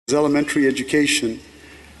elementary education,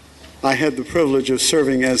 I had the privilege of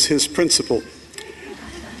serving as his principal.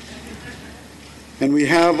 And we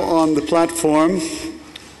have on the platform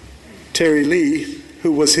Terry Lee,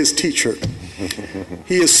 who was his teacher.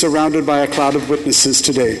 He is surrounded by a cloud of witnesses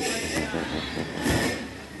today.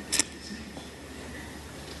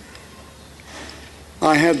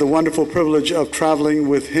 I had the wonderful privilege of traveling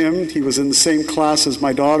with him. He was in the same class as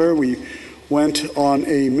my daughter. We went on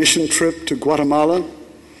a mission trip to Guatemala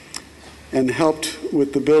and helped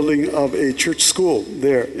with the building of a church school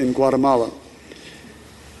there in Guatemala.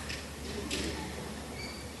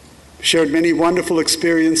 Shared many wonderful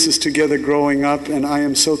experiences together growing up, and I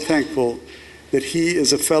am so thankful that he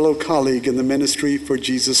is a fellow colleague in the ministry for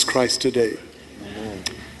Jesus Christ today.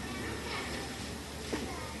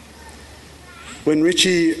 When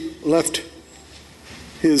Richie left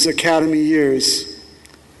his academy years,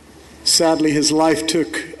 sadly his life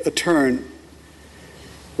took a turn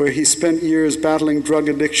where he spent years battling drug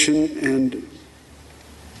addiction, and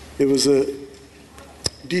it was a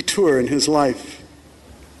detour in his life.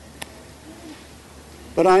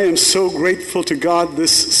 But I am so grateful to God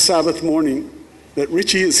this Sabbath morning that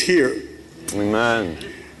Richie is here. Amen.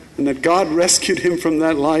 And that God rescued him from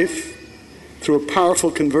that life through a powerful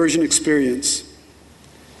conversion experience.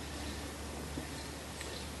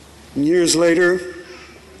 And years later,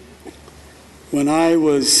 when I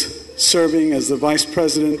was serving as the vice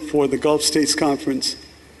president for the Gulf States Conference,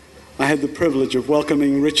 I had the privilege of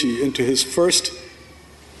welcoming Richie into his first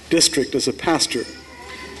district as a pastor.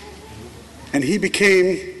 And he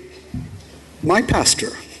became my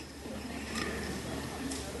pastor.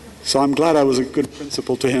 So I'm glad I was a good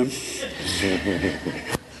principal to him.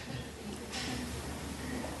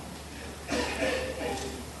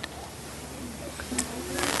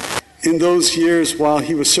 In those years while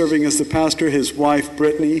he was serving as the pastor, his wife,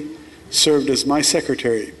 Brittany, served as my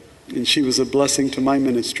secretary, and she was a blessing to my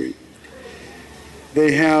ministry.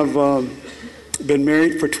 They have been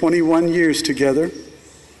married for 21 years together,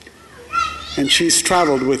 and she's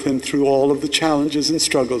traveled with him through all of the challenges and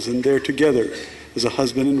struggles, and they're together as a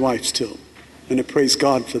husband and wife still, and I praise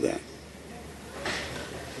God for that.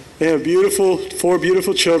 They have four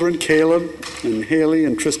beautiful children, Caleb and Haley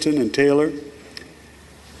and Tristan and Taylor.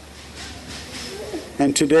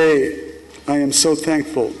 And today, I am so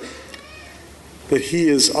thankful that he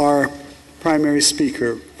is our primary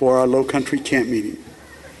speaker for our Low Country Camp meeting.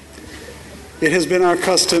 It has been our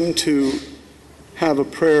custom to have a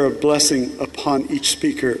prayer of blessing upon each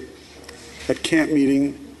speaker at camp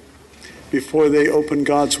meeting before they open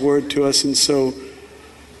God's word to us. And so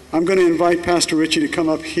I'm going to invite Pastor Richie to come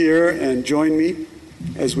up here and join me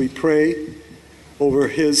as we pray over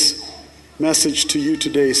his message to you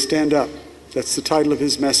today. Stand up. That's the title of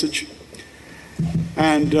his message.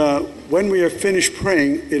 And when we are finished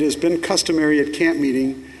praying, it has been customary at camp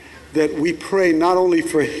meeting that we pray not only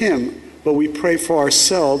for him, but we pray for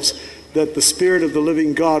ourselves, that the Spirit of the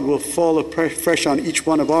living God will fall afresh on each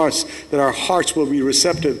one of us, that our hearts will be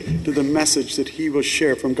receptive to the message that he will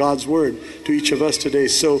share from God's word to each of us today.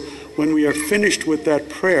 So when we are finished with that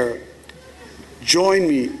prayer, join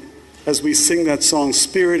me as we sing that song,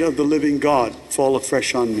 Spirit of the living God, fall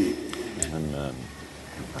afresh on me. Amen.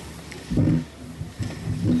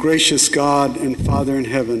 Gracious God and Father in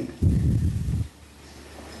heaven,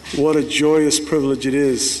 what a joyous privilege it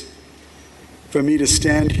is for me to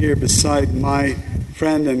stand here beside my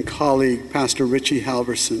friend and colleague, Pastor Richie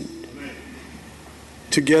Halverson.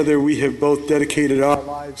 Together we have both dedicated our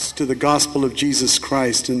lives to the gospel of Jesus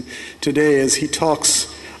Christ, and today as he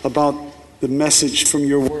talks about the message from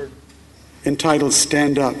your word entitled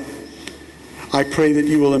Stand Up, I pray that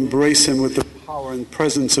you will embrace him with the power and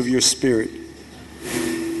presence of your Spirit.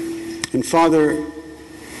 And Father,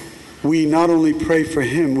 we not only pray for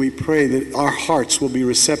him, we pray that our hearts will be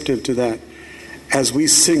receptive to that as we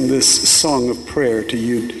sing this song of prayer to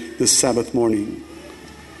you this Sabbath morning.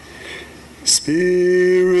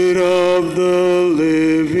 Spirit of the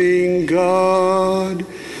living God,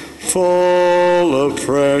 fall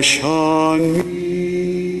afresh on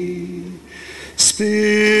me.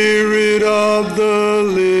 Spirit of the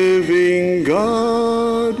living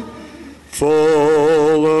God,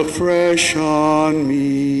 fall afresh on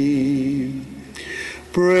me.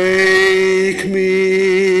 Break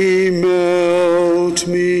me, melt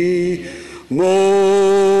me,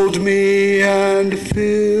 mold me, and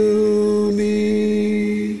fill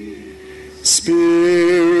me.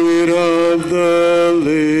 Spirit of the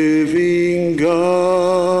living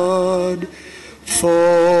God,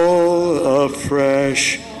 fall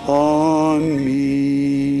afresh on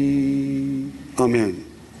me. Amen.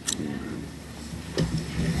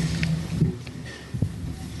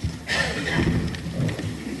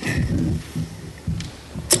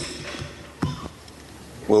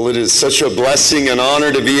 Well, it is such a blessing and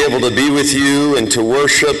honor to be able to be with you and to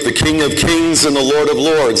worship the King of Kings and the Lord of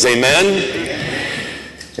Lords. Amen?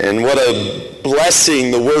 And what a blessing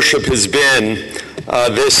the worship has been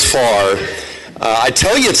this far. I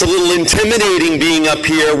tell you, it's a little intimidating being up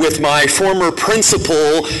here with my former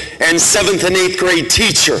principal and 7th and 8th grade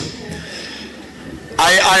teacher.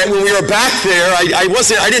 When we were back there,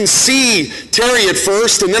 I didn't see Terry at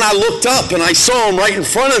first, and then I looked up and I saw him right in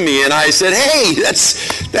front of me, and I said, "Hey,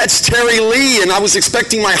 that's Terry Lee," and I was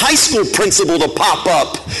expecting my high school principal to pop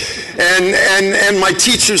up and my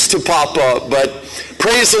teachers to pop up, but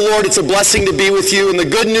praise the Lord, it's a blessing to be with you, and the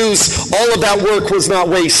good news, all of that work was not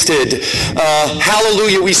wasted.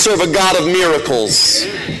 Hallelujah, we serve a God of miracles.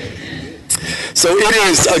 So it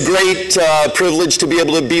is a great privilege to be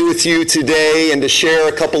able to be with you today and to share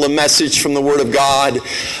a couple of messages from the Word of God.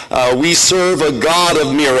 We serve a God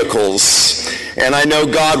of miracles, and I know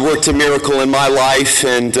God worked a miracle in my life,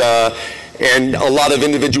 and a lot of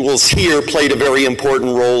individuals here played a very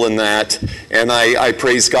important role in that, and I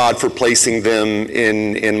praise God for placing them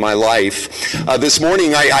in my life. This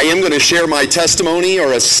morning I am going to share my testimony,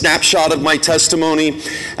 or a snapshot of my testimony.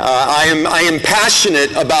 I am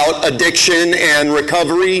passionate about addiction and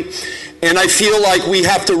recovery, and I feel like we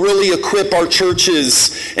have to really equip our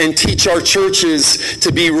churches and teach our churches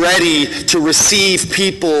to be ready to receive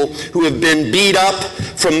people who have been beat up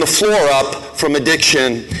from the floor up from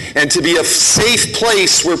addiction, and to be a safe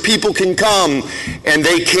place where people can come and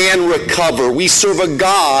they can recover. We serve a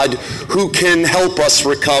God who can help us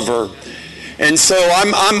recover. And so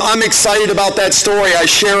I'm excited about that story. I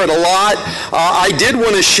share it a lot. I did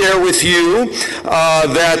want to share with you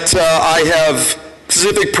that I have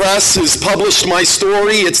Pacific Press has published my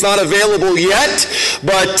story. It's not available yet,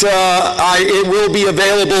 but it will be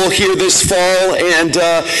available here this fall. And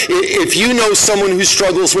if you know someone who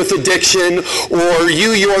struggles with addiction, or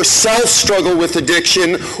you yourself struggle with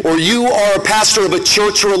addiction, or you are a pastor of a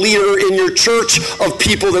church or a leader in your church of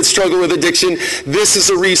people that struggle with addiction, this is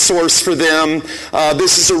a resource for them.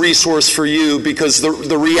 This is a resource for you, because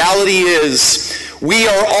the reality is we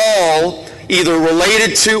are all either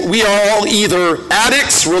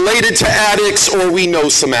addicts, related to addicts, or we know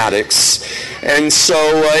some addicts. And so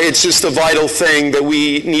it's just a vital thing that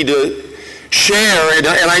we need to share. And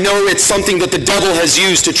I know it's something that the devil has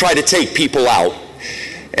used to try to take people out.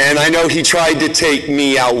 And I know he tried to take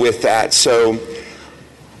me out with that. So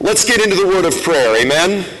let's get into the word of prayer.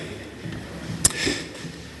 Amen?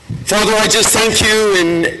 Father, I just thank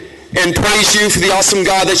you and praise you for the awesome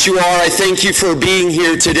God that you are. I thank you for being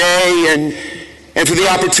here today and for the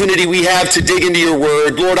opportunity we have to dig into your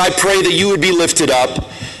word. Lord, I pray that you would be lifted up.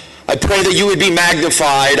 I pray that you would be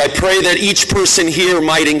magnified. I pray that each person here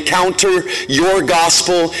might encounter your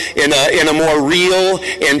gospel in a more real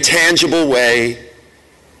and tangible way.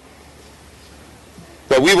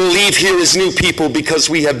 That we will leave here as new people because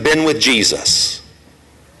we have been with Jesus.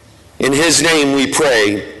 In his name we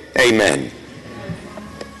pray, amen.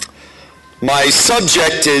 My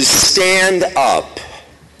subject is stand up.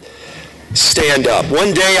 Stand up.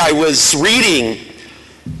 One day I was reading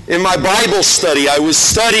in my Bible study. I was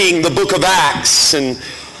studying the book of Acts, and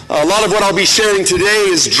a lot of what I'll be sharing today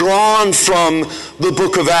is drawn from the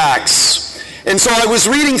book of Acts. And so I was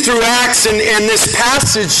reading through Acts, and this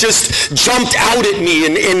passage just jumped out at me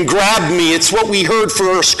and grabbed me. It's what we heard for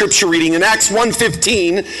our scripture reading. In Acts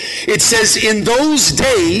 1:15, it says, "In those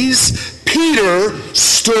days Peter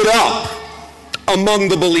stood up among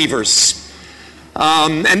the believers."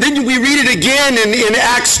 And then we read it again in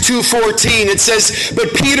Acts 2:14. It says,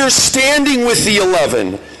 "But Peter standing with the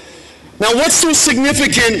 11." Now, what's so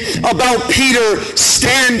significant about Peter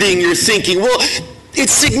standing, you're thinking? Well,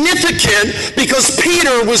 it's significant because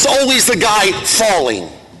Peter was always the guy falling.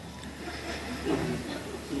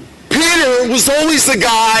 Peter was always the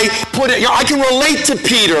guy I can relate to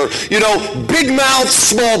Peter, big mouth,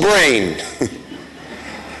 small brain.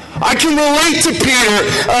 I can relate to Peter.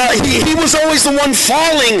 He was always the one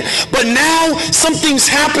falling, but now something's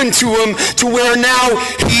happened to him to where now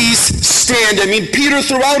he's standing. I mean, Peter,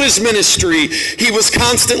 throughout his ministry, he was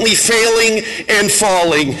constantly failing and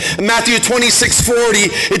falling. In Matthew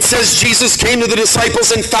 26:40, it says Jesus came to the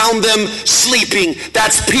disciples and found them sleeping.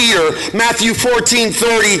 That's Peter. Matthew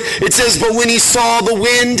 14:30, it says, "But when he saw the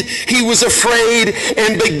wind, he was afraid,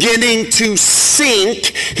 and beginning to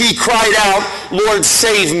sink, he cried out, 'Lord,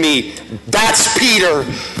 save me.'" That's Peter.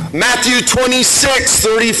 Matthew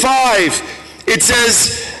 26:35, it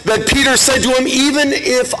says that Peter said to him, "Even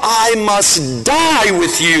if I must die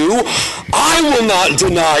with you, I will not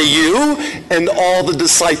deny you." And all the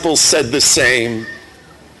disciples said the same.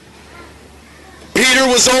 Peter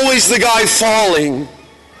was always the guy falling.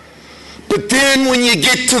 But then when you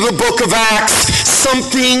get to the book of Acts,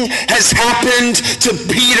 something has happened to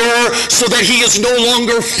Peter so that he is no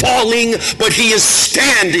longer falling, but he is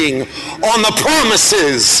standing on the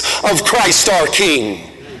promises of Christ our King.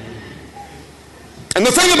 And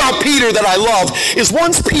the thing about Peter that I love is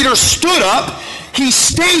once Peter stood up, he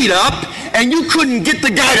stayed up, and you couldn't get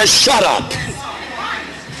the guy to shut up.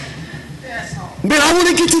 Man, I want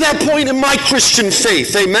to get to that point in my Christian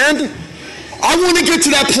faith, amen? I want to get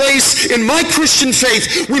to that place in my Christian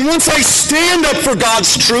faith when once I stand up for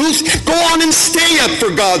God's truth, go on and stay up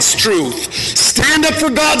for God's truth. Stand up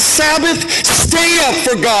for God's Sabbath, stay up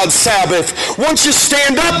for God's Sabbath. Once you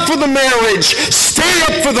stand up for the marriage, stay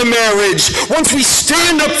up for the marriage. Once we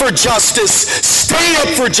stand up for justice, stay up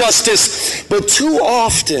for justice. But too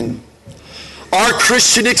often, our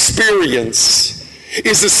Christian experience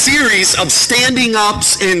is a series of standing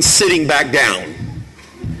ups and sitting back down.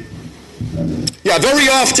 Yeah, very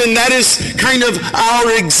often that is kind of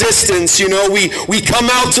our existence. You know, we come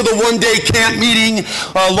out to the one-day camp meeting,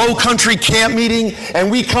 low country camp meeting, and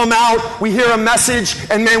we come out, we hear a message,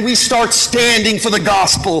 and then we start standing for the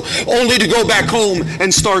gospel, only to go back home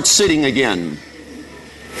and start sitting again.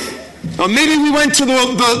 Maybe we went to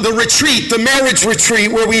the retreat, the marriage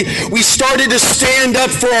retreat, where we started to stand up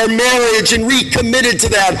for our marriage and recommitted to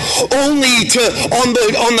that, only to,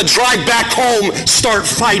 on the drive back home, start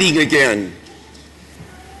fighting again.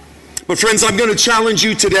 But friends, I'm going to challenge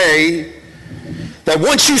you today that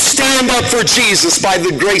once you stand up for Jesus, by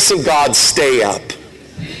the grace of God, stay up.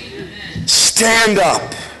 Stand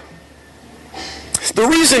up. The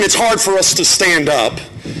reason it's hard for us to stand up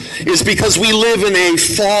is because we live in a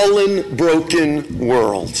fallen, broken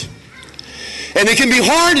world. And it can be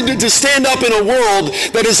hard to stand up in a world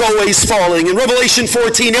that is always falling. In Revelation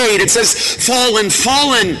 14:8, it says,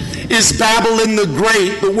 fallen is Babylon the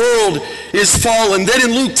Great. The world is fallen. Then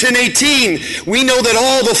in Luke 10:18, we know that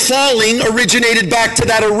all the falling originated back to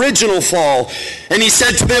that original fall. And he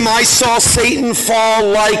said to them, I saw Satan fall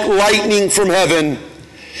like lightning from heaven.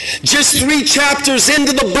 Just 3 chapters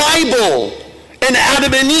into the Bible, and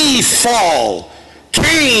Adam and Eve fall.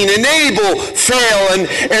 Cain and Abel fail,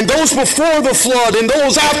 and those before the flood and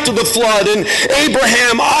those after the flood, and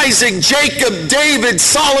Abraham, Isaac, Jacob, David,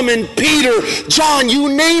 Solomon, Peter, John, you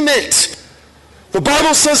name it. The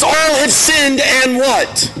Bible says all have sinned and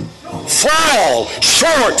what? Fall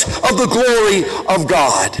short of the glory of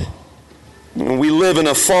God. And we live in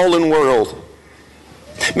a fallen world.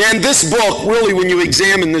 Man, this book, really, when you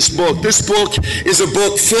examine this book is a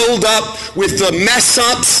book filled up with the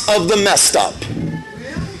mess-ups of the messed up.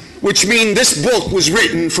 Which means this book was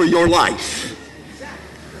written for your life.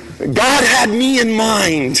 God had me in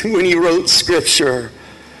mind when he wrote Scripture.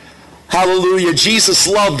 Hallelujah. Jesus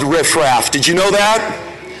loved riffraff. Did you know that?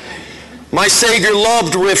 My Savior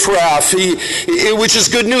loved riffraff, which is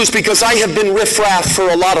good news because I have been riffraff for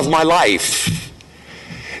a lot of my life.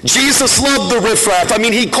 Jesus loved the riffraff. I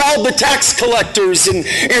mean, he called the tax collectors and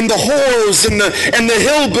the whores and the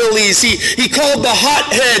hillbillies. He called the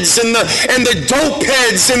hotheads and the dope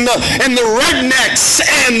heads and the rednecks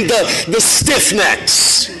and the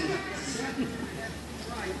stiffnecks.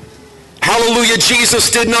 Hallelujah. Jesus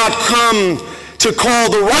did not come to call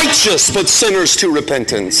the righteous but sinners to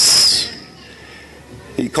repentance.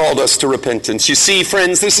 He called us to repentance. You see,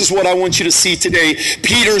 friends, this is what I want you to see today.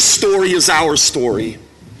 Peter's story is our story.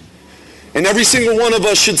 And every single one of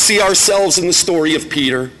us should see ourselves in the story of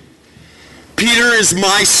Peter. Peter is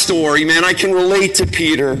my story, man. I can relate to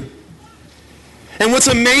Peter. And what's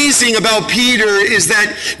amazing about Peter is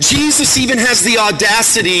that Jesus even has the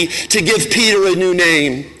audacity to give Peter a new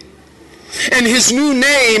name. And his new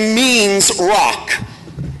name means rock.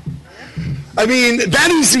 I mean, that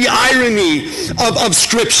is the irony of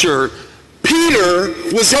Scripture. Peter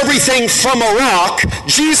was everything from a rock.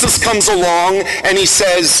 Jesus comes along and he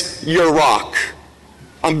says, you're rock.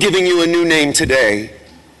 I'm giving you a new name today.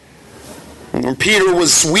 And Peter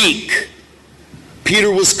was weak.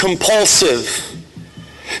 Peter was compulsive.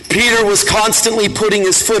 Peter was constantly putting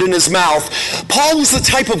his foot in his mouth. Paul was the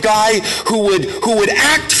type of guy who would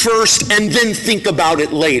act first and then think about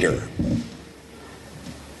it later.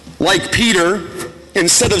 Like Peter,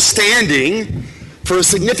 instead of standing, for a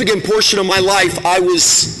significant portion of my life, I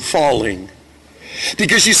was falling.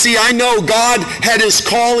 Because you see, I know God had his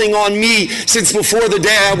calling on me since before the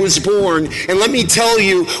day I was born. And let me tell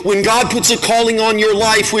you, when God puts a calling on your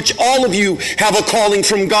life, which all of you have a calling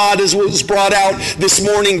from God, as was brought out this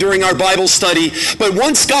morning during our Bible study. But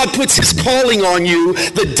once God puts his calling on you,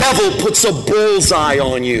 the devil puts a bullseye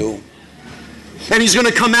on you. And he's going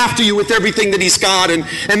to come after you with everything that he's got. And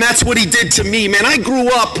that's what he did to me. Man, I grew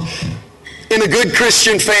up in a good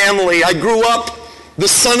Christian family. I grew up the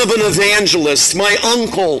son of an evangelist. My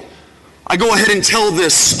uncle, I go ahead and tell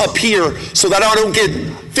this up here so that I don't get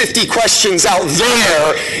 50 questions out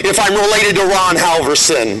there if I'm related to Ron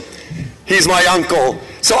Halverson. He's my uncle.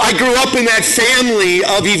 So I grew up in that family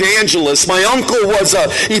of evangelists. My uncle was an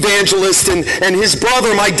evangelist, and his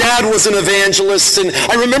brother, my dad, was an evangelist. And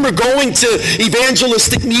I remember going to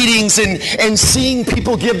evangelistic meetings and seeing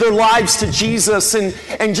people give their lives to Jesus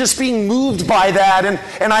and just being moved by that.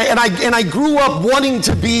 And I grew up wanting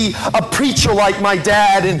to be a preacher like my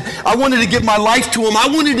dad, and I wanted to give my life to him. I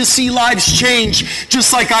wanted to see lives change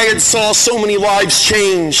just like I had saw so many lives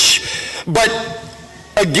change. But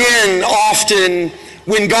again, often,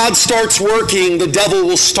 when God starts working, the devil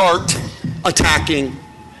will start attacking.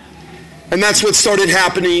 And that's what started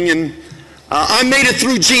happening. And I made it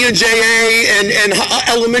through G&JA and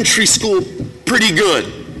elementary school pretty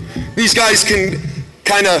good. These guys can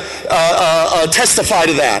kind of testify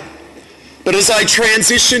to that. But as I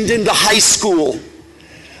transitioned into high school,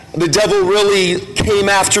 the devil really came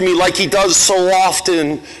after me like he does so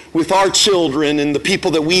often with our children and the people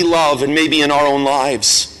that we love and maybe in our own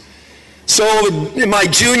lives. So in my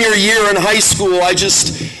junior year in high school, I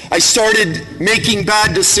started making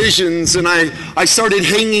bad decisions, and I started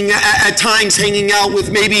at times hanging out with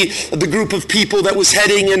maybe the group of people that was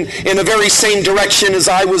heading in a very same direction as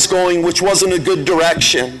I was going, which wasn't a good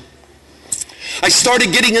direction. I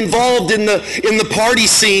started getting involved in the party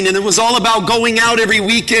scene, and it was all about going out every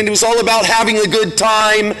weekend. It was all about having a good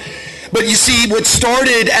time. But you see, what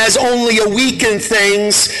started as only a weekend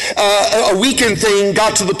thing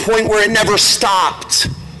got to the point where it never stopped.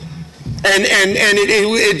 And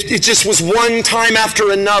it just was one time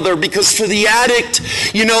after another, because for the addict,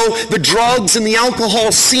 you know, the drugs and the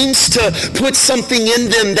alcohol seems to put something in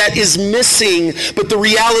them that is missing. But the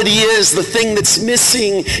reality is the thing that's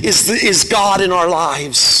missing is God in our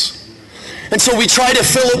lives. And so we try to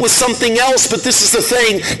fill it with something else, but this is the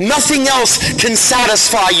thing. Nothing else can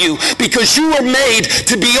satisfy you, because you are made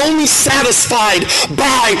to be only satisfied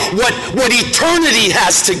by what eternity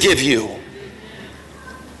has to give you.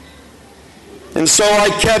 And so I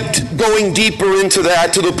kept going deeper into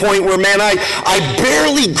that to the point where, man, I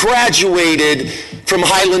barely graduated from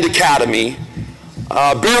Highland Academy.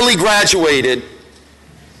 Barely graduated.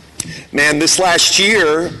 Man, this last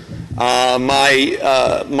year,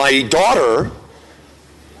 my daughter,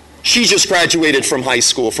 she just graduated from high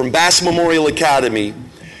school, from Bass Memorial Academy.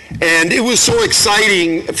 And it was so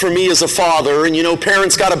exciting for me as a father. And you know,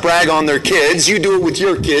 parents got to brag on their kids. You do it with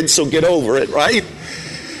your kids, so get over it, right?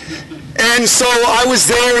 And so I was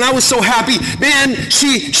there, and I was so happy. Man,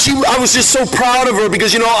 I was just so proud of her,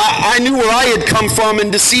 because, you know, I knew where I had come from,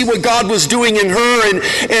 and to see what God was doing in her.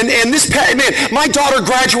 And this, man, my daughter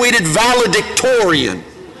graduated valedictorian.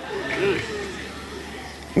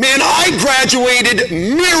 Man, I graduated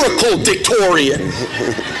miracle-dictorian.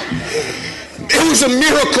 It was a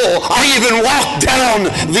miracle. I even walked down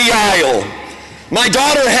the aisle. My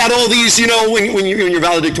daughter had all these, you know, when you're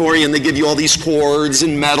valedictorian, they give you all these cords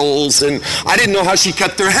and medals, and I didn't know how she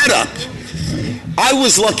kept her head up. I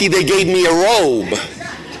was lucky they gave me a robe.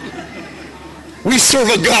 We serve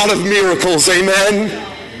a God of miracles, amen?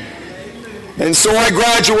 And so I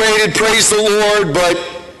graduated, praise the Lord, but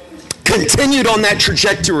continued on that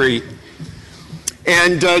trajectory.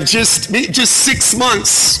 And just 6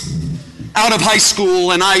 months out of high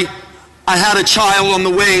school, and I had a child on the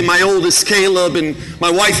way, my oldest, Caleb, and my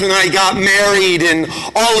wife and I got married, and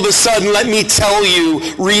all of a sudden, let me tell you,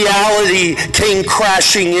 reality came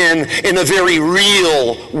crashing in a very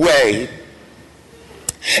real way.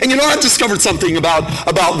 And you know, I've discovered something about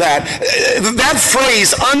that. That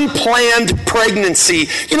phrase, unplanned pregnancy,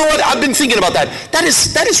 you know what, I've been thinking about that. That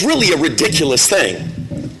is really a ridiculous thing.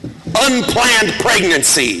 Unplanned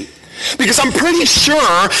pregnancy. Because I'm pretty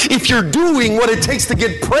sure if you're doing what it takes to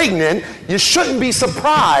get pregnant, you shouldn't be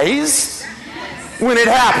surprised when it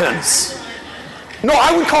happens. No,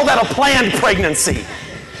 I would call that a planned pregnancy.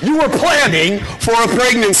 You were planning for a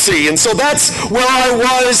pregnancy. And so that's where I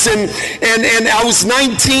was. And I was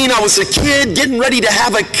 19. I was a kid getting ready to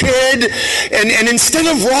have a kid. And instead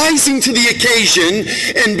of rising to the occasion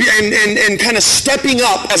and kind of stepping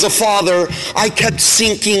up as a father, I kept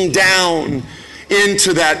sinking down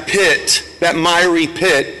into that pit, that miry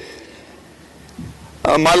pit.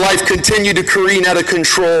 My life continued to careen out of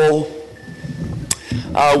control.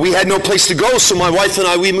 We had no place to go, so my wife and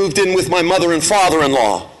I, we moved in with my mother and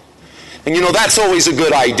father-in-law. And you know, that's always a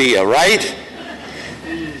good idea, right?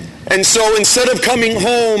 And so instead of coming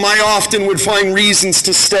home, I often would find reasons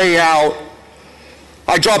to stay out.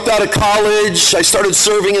 I dropped out of college. I started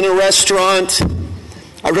serving in a restaurant.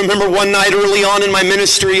 I remember one night early on in my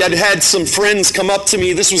ministry, I'd had some friends come up to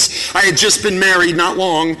me. I had just been married not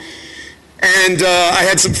long. And I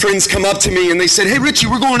had some friends come up to me and they said, "Hey, Richie,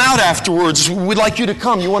 we're going out afterwards. We'd like you to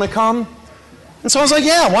come. You want to come?" And so I was like,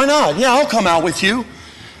 "Yeah, why not? Yeah, I'll come out with you."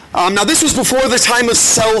 Now, this was before the time of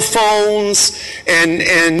cell phones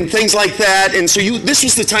and things like that. And so this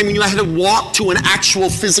was the time when you had to walk to an actual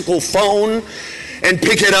physical phone and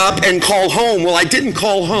pick it up and call home. Well, I didn't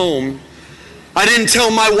call home. I didn't tell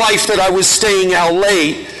my wife that I was staying out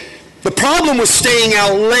late. The problem with staying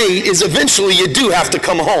out late is eventually you do have to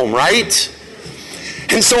come home, right?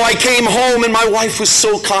 And so I came home and my wife was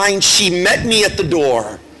so kind. She met me at the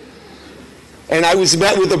door. And I was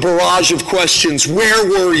met with a barrage of questions. Where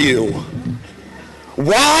were you?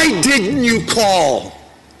 Why didn't you call?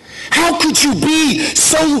 How could you be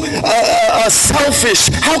so selfish?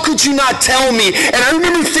 How could you not tell me? And I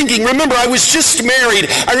remember thinking, I was just married.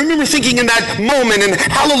 I remember thinking in that moment, and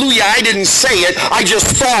hallelujah, I didn't say it. I just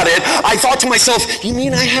thought it. I thought to myself, you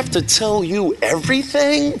mean I have to tell you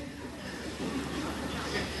everything?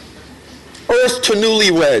 Earth to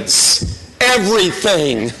newlyweds.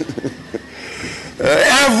 Everything.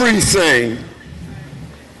 Everything.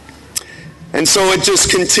 And so it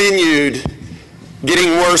just continued,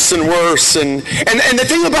 getting worse and worse. And the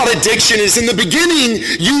thing about addiction is in the beginning,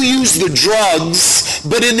 you use the drugs,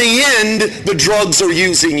 but in the end, the drugs are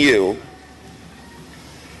using you.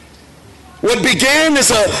 What began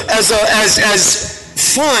as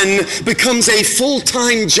fun becomes a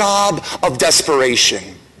full-time job of desperation.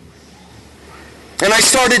 And I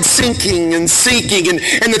started sinking and sinking.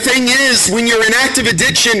 And the thing is, when you're in active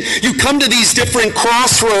addiction, you come to these different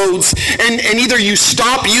crossroads, and either you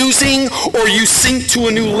stop using or you sink to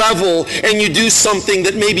a new level and you do something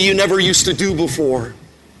that maybe you never used to do before.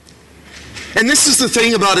 And this is the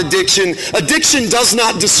thing about addiction. Addiction does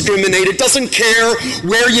not discriminate. It doesn't care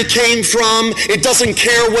where you came from. It doesn't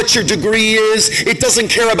care what your degree is. It doesn't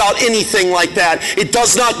care about anything like that. It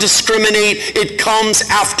does not discriminate. It comes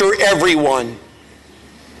after everyone.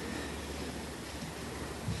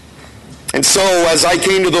 And so as I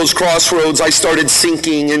came to those crossroads, I started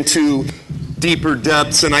sinking into deeper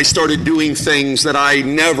depths, and I started doing things that I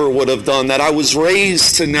never would have done, that I was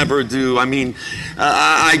raised to never do. I mean,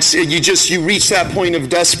 you reach that point of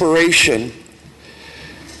desperation.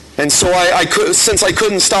 And so since I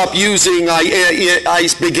couldn't stop using, I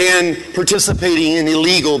began participating in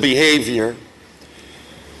illegal behavior.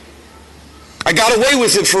 I got away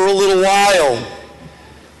with it for a little while.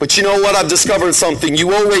 But you know what? I've discovered something.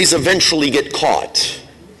 You always eventually get caught.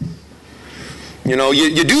 You know,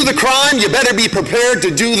 you do the crime, you better be prepared to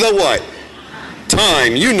do the what?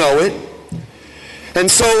 Time. You know it. And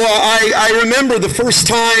so I remember the first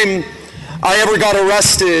time I ever got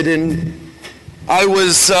arrested, and it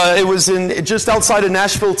was just outside of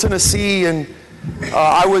Nashville, Tennessee, and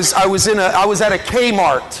I was at a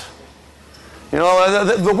Kmart. You know,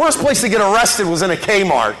 the worst place to get arrested was in a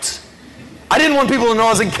Kmart. I didn't want people to know I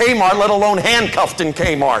was in Kmart, let alone handcuffed in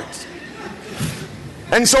Kmart.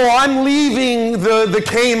 And so I'm leaving the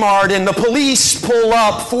Kmart, and the police pull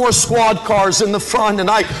up 4 squad cars in the front, and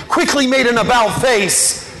I quickly made an about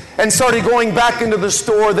face and started going back into the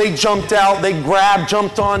store. They jumped out, they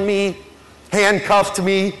jumped on me, handcuffed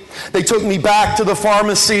me. They took me back to the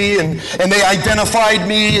pharmacy, and they identified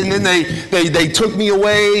me, and then they took me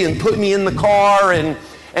away and put me in the car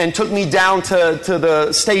and took me down to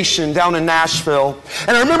the station down in Nashville.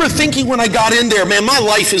 And I remember thinking when I got in there, man, my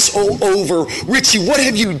life is over. Richie, what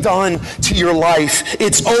have you done to your life?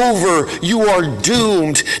 It's over. You are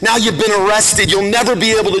doomed. Now you've been arrested. You'll never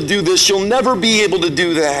be able to do this. You'll never be able to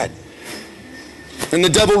do that. And the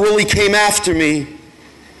devil really came after me.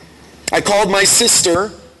 I called my sister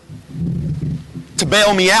to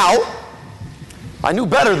bail me out. I knew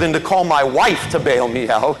better than to call my wife to bail me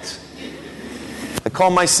out. I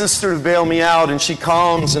called my sister to bail me out, and she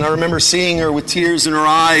comes, and I remember seeing her with tears in her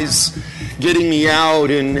eyes, getting me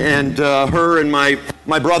out, and her and my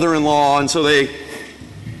brother-in-law, and so they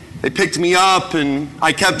picked me up, and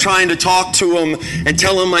I kept trying to talk to them and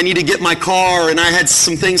tell them I need to get my car, and I had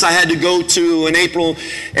some things I had to go to, and April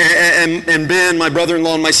and Ben, my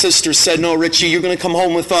brother-in-law, and my sister said, "No, Richie, you're going to come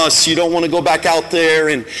home with us. You don't want to go back out there."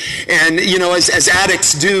 And you know, as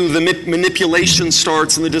addicts do, the manipulation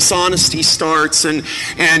starts and the dishonesty starts, and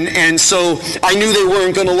so I knew they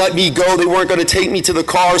weren't going to let me go. They weren't going to take me to the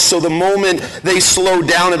car, so the moment they slowed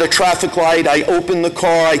down at a traffic light, I opened the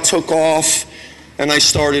car, I took off, and I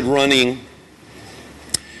started running.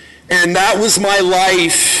 And that was my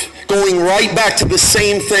life, going right back to the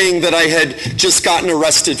same thing that I had just gotten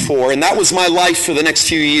arrested for. And that was my life for the next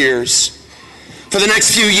few years. For the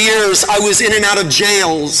next few years, I was in and out of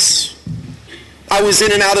jails. I was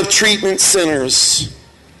in and out of treatment centers.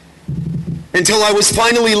 Until I was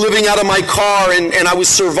finally living out of my car and I was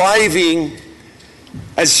surviving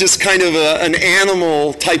as just kind of an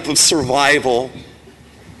animal type of survival.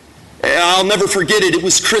 And I'll never forget it. It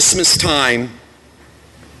was Christmas time.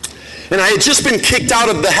 And I had just been kicked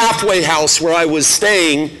out of the halfway house where I was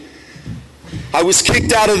staying. I was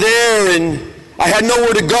kicked out of there and I had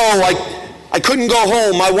nowhere to go. I couldn't go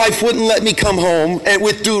home. My wife wouldn't let me come home, and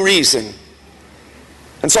with due reason.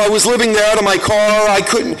 And so I was living there out of my car. I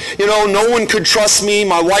couldn't, no one could trust me.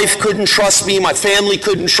 My wife couldn't trust me. My family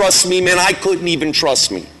couldn't trust me. Man, I couldn't even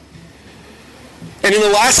trust me. And in the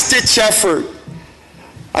last-ditch effort,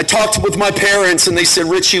 I talked with my parents, and they said,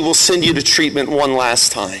 Richie, we'll send you to treatment one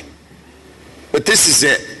last time. But this is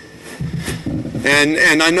it.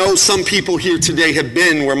 And I know some people here today have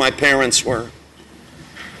been where my parents were.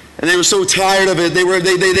 And they were so tired of it.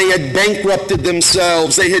 They had bankrupted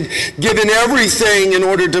themselves. They had given everything in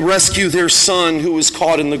order to rescue their son who was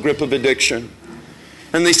caught in the grip of addiction.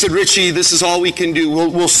 And they said, Richie, this is all we can do.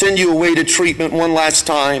 We'll send you away to treatment one last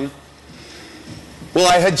time. Well,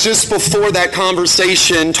 I had just before that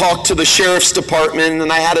conversation talked to the sheriff's department,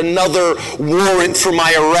 and I had another warrant for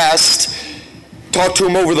my arrest. Talked to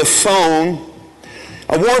him over the phone.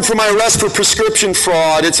 A warrant for my arrest for prescription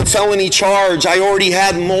fraud. It's a felony charge. I already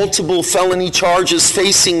had multiple felony charges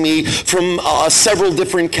facing me from several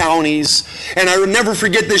different counties. And I will never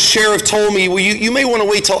forget this sheriff told me, well, you may want to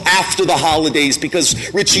wait till after the holidays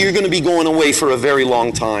because, Richie, you're going to be going away for a very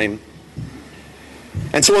long time.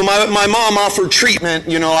 And so when my mom offered treatment,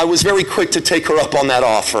 I was very quick to take her up on that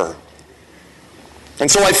offer.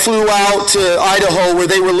 And so I flew out to Idaho where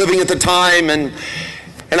they were living at the time, and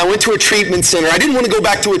I went to a treatment center. I didn't want to go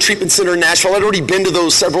back to a treatment center in Nashville. I'd already been to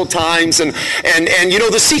those several times. And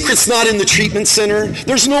the secret's not in the treatment center.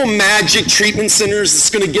 There's no magic treatment centers that's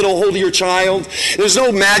going to get a hold of your child. There's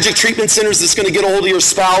no magic treatment centers that's going to get a hold of your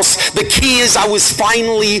spouse. The key is I was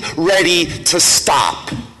finally ready to stop.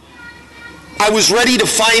 I was ready to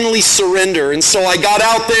finally surrender. And so I got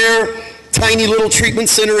out there, tiny little treatment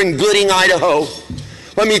center in Gooding, Idaho.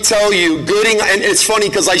 Let me tell you, Gooding, and it's funny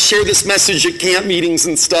because I share this message at camp meetings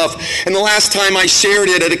and stuff, and the last time I shared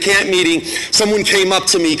it at a camp meeting, someone came up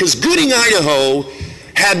to me, because Gooding, Idaho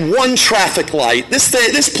had one traffic light.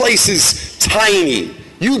 This place is tiny.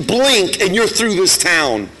 You blink and you're through this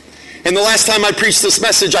town. And the last time I preached this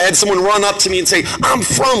message, I had someone run up to me and say, I'm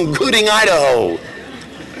from Gooding, Idaho.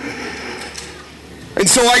 And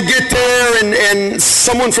so I get there, and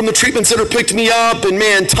someone from the treatment center picked me up, and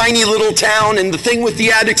man, tiny little town, and the thing with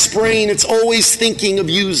the addict's brain, it's always thinking of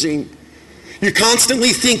using. You're constantly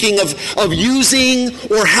thinking of using,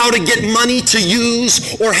 or how to get money to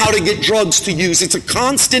use, or how to get drugs to use. It's a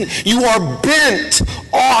constant, you are bent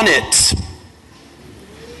on it.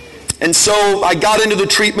 And so I got into the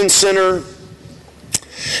treatment center.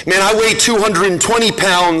 Man, I weigh 220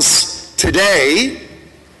 pounds today.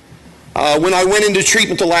 When I went into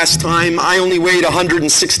treatment the last time, I only weighed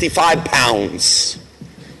 165 pounds.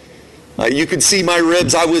 You could see my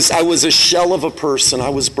ribs. I was a shell of a person. I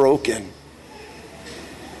was broken.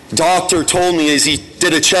 Doctor told me as he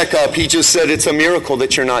did a checkup, he just said, it's a miracle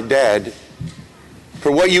that you're not dead.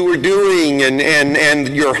 For what you were doing and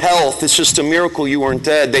your health, it's just a miracle you weren't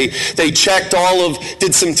dead. They checked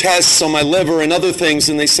did some tests on my liver and other things,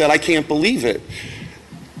 and they said, I can't believe it,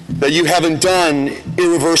 that you haven't done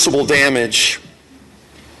irreversible damage.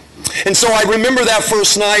 And so I remember that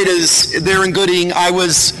first night as there in Gooding, I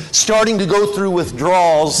was starting to go through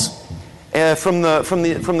withdrawals from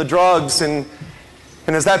the drugs, and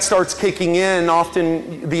as that starts kicking in,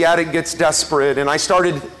 often the addict gets desperate, and I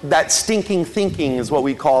started that stinking thinking is what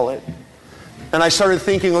we call it. And I started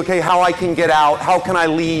thinking, okay, how I can get out, how can I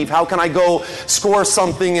leave, how can I go score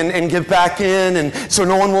something and get back in, and so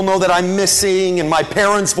no one will know that I'm missing, and my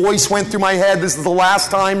parents' voice went through my head, this is the last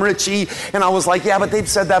time, Richie, and I was like, yeah, but they've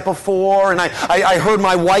said that before, and I heard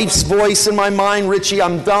my wife's voice in my mind, Richie,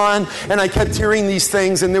 I'm done, and I kept hearing these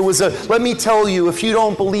things, and there was let me tell you, if you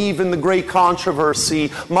don't believe in the great controversy,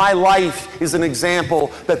 my life is an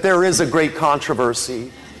example that there is a great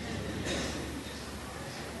controversy.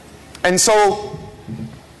 And so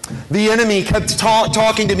the enemy kept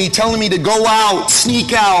talking to me, telling me to go out,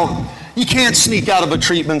 sneak out. You can't sneak out of a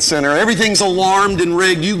treatment center. Everything's alarmed and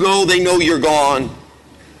rigged. You go, they know you're gone.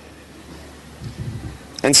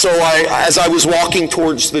 And so as I was walking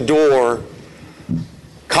towards the door,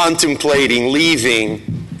 contemplating,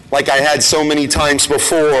 leaving, like I had so many times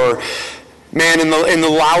before, man, in the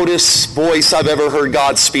loudest voice I've ever heard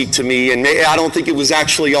God speak to me, and I don't think it was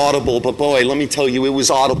actually audible, but boy, let me tell you, it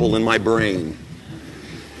was audible in my brain.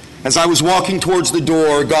 As I was walking towards the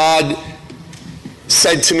door, God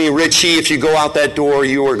said to me, Richie, if you go out that door,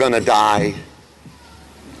 you are going to die.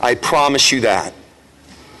 I promise you that.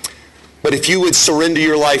 But if you would surrender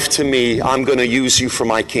your life to me, I'm going to use you for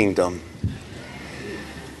my kingdom.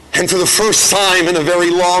 And for the first time in a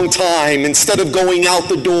very long time, instead of going out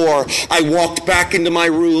the door, I walked back into my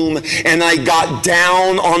room and I got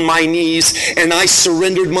down on my knees and I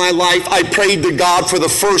surrendered my life. I prayed to God for the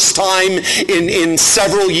first time in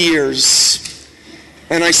several years.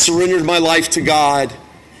 And I surrendered my life to God.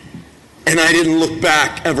 And I didn't look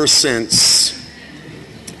back ever since.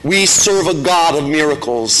 We serve a God of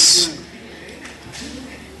miracles.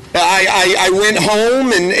 I went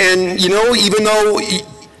home and you know, even though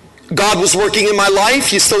God was working in my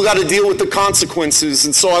life, you still got to deal with the consequences.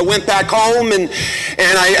 And so I went back home and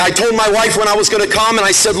I told my wife when I was going to come, and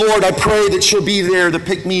I said, Lord, I pray that she'll be there to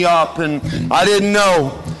pick me up. And I didn't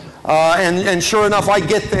know. And sure enough, I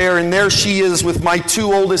get there, and there she is with my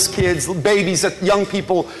two oldest kids, babies, young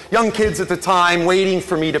kids at the time, waiting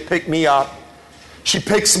for me to pick me up. She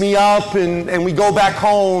picks me up, and we go back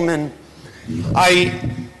home, and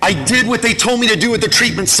I did what they told me to do at the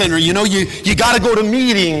treatment center. You know, you got to go to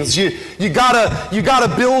meetings. You got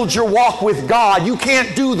to build your walk with God. You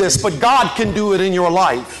can't do this, but God can do it in your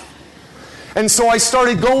life. And so I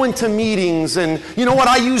started going to meetings, and you know what?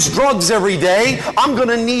 I use drugs every day. I'm going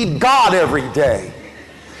to need God every day.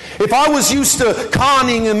 If I was used to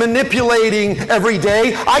conning and manipulating every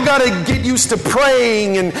day, I got to get used to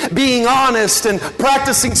praying and being honest and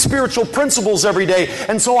practicing spiritual principles every day.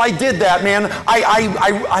 And so I did that, man.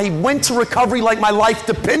 I went to recovery like my life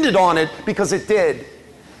depended on it, because it did.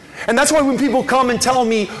 And that's why when people come and tell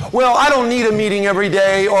me, well, I don't need a meeting every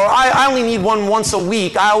day, or I only need one once a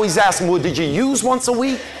week, I always ask them, well, did you use once a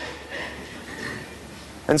week?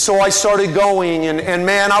 And so I started going, and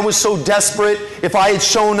man, I was so desperate. If I had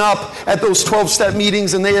shown up at those 12-step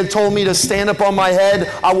meetings and they had told me to stand up on my head,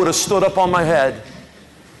 I would have stood up on my head.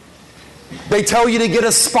 They tell you to get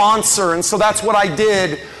a sponsor, and so that's what I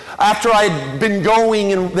did. After I'd been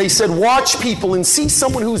going, and they said, watch people and see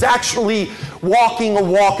someone who's actually walking a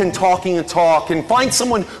walk and talking a talk, and find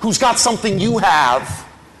someone who's got something you have.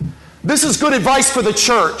 This is good advice for the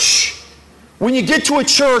church. When you get to a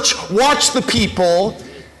church, watch the people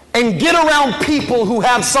and get around people who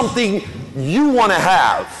have something you want to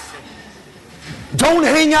have. Don't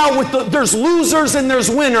hang out with there's losers and there's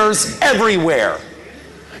winners everywhere.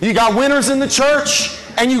 You got winners in the church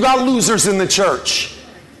and you got losers in the church.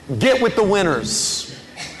 Get with the winners.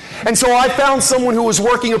 And so I found someone who was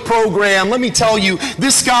working a program. Let me tell you,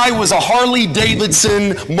 this guy was a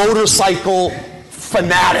Harley-Davidson motorcycle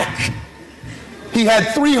fanatic. He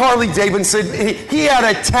had 3 Harley-Davidson. He had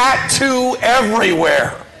a tattoo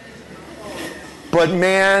everywhere. But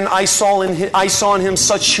man, I saw in him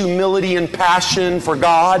such humility and passion for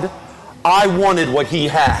God. I wanted what he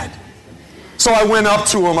had. So I went up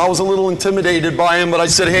to him. I was a little intimidated by him, but I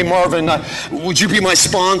said, hey, Marvin, would you be my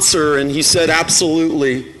sponsor? And he said,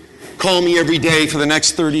 absolutely. Call me every day for the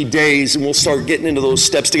next 30 days, and we'll start getting into those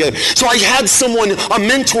steps together. So I had someone, a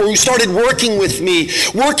mentor, who started working me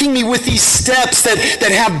with these steps that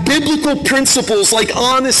have biblical principles like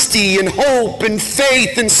honesty and hope and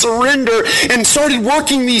faith and surrender, and started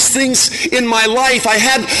working these things in my life. I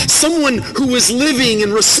had someone who was living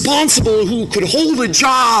and responsible, who could hold a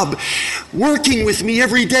job, working with me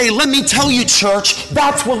every day. Let me tell you, church,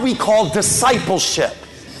 that's what we call discipleship.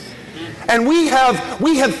 And we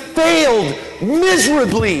have failed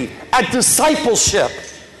miserably at discipleship.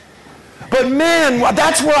 But man,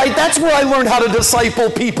 that's where I learned how to disciple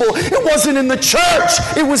people. It wasn't in the church.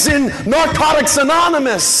 It was in Narcotics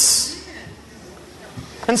Anonymous.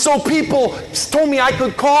 And so people told me I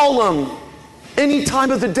could call them any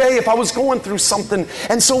time of the day if I was going through something.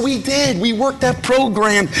 And so we did. We worked that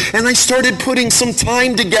program, and I started putting some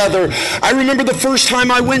time together. I remember the first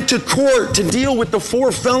time I went to court to deal with the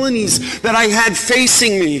 4 felonies that I had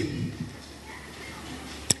facing me.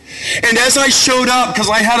 And as I showed up, because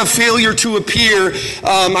I had a failure to appear,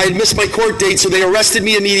 I had missed my court date, so they arrested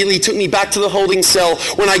me immediately, took me back to the holding cell.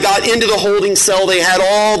 When I got into the holding cell, they had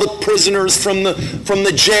all the prisoners from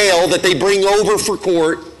the jail that they bring over for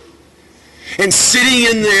court. And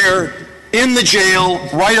sitting in there, in the jail,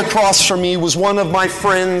 right across from me, was one of my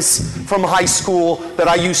friends from high school that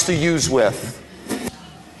I used to use with.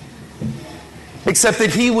 Except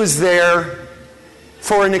that he was there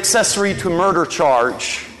for an accessory to murder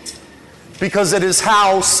charge. Because at his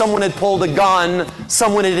house, someone had pulled a gun,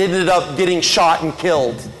 someone had ended up getting shot and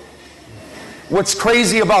killed. What's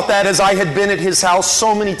crazy about that is I had been at his house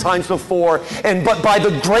so many times before, but by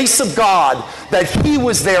the grace of God that he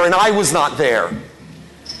was there and I was not there.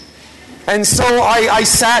 And so I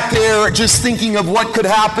sat there just thinking of what could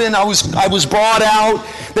happen. I was brought out.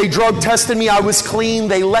 They drug tested me. I was clean.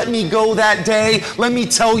 They let me go that day. Let me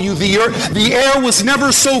tell you, the air was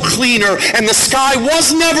never so cleaner and the sky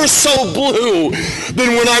was never so blue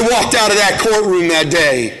than when I walked out of that courtroom that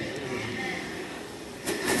day.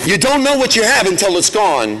 You don't know what you have until it's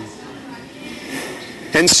gone.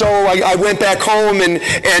 And so I went back home, and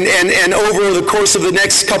over the course of the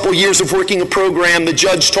next couple years of working a program, the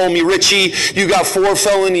judge told me, Richie, you got 4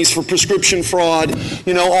 felonies for prescription fraud.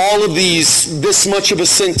 You know, all of these, this much of a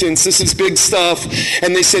sentence, this is big stuff.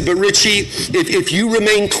 And they said, but Richie, if you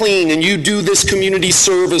remain clean and you do this community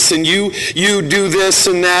service and you do this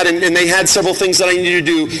and that, and they had several things that I needed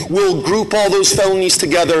to do, we'll group all those felonies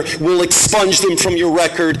together, we'll expunge them from your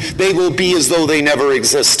record, they will be as though they never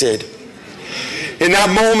existed. In that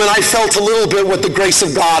moment, I felt a little bit what the grace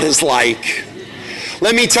of God is like.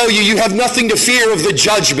 Let me tell you, you have nothing to fear of the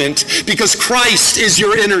judgment because Christ is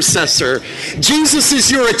your intercessor. Jesus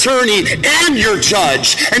is your attorney and your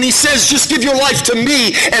judge. And he says, just give your life to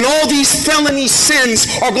me, and all these felony sins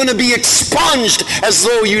are going to be expunged as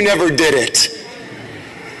though you never did it.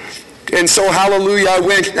 And so, hallelujah, I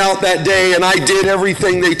went out that day and I did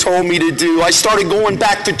everything they told me to do. I started going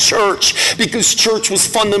back to church because church was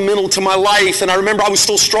fundamental to my life. And I remember I was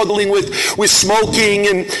still struggling with smoking,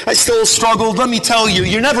 and I still struggled. Let me tell you,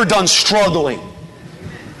 you're never done struggling.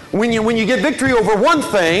 When you get victory over one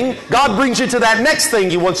thing, God brings you to that next thing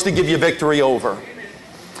he wants to give you victory over.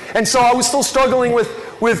 And so I was still struggling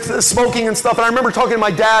with smoking and stuff. And I remember talking to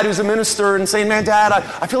my dad, who's a minister, and saying, man, Dad,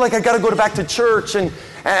 I feel like I got to go back to church,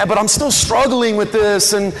 but I'm still struggling with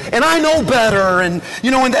this, and I know better. And,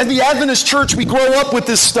 you know, in the Adventist church, we grow up with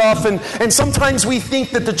this stuff, and sometimes we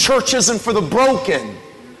think that the church isn't for the broken.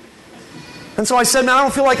 And so I said, man, I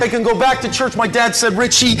don't feel like I can go back to church. My dad said,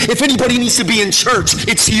 Richie, if anybody needs to be in church,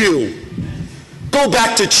 it's you. Go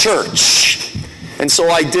back to church. And so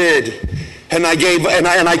I did. And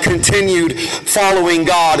I continued following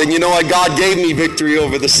God. And you know what? God gave me victory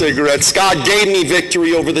over the cigarettes. God gave me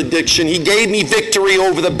victory over the addiction. He gave me victory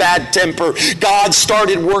over the bad temper. God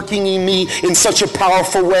started working in me in such a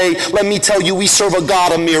powerful way. Let me tell you, we serve a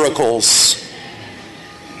God of miracles.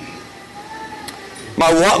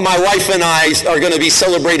 My wife and I are going to be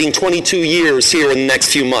celebrating 22 years here in the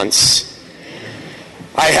next few months.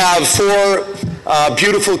 I have 4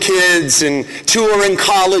 beautiful kids, and 2 are in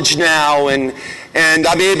college now, and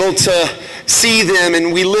I'm able to see them,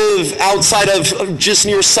 and we live outside of just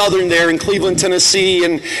near Southern there in Cleveland, Tennessee,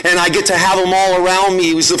 and I get to have them all around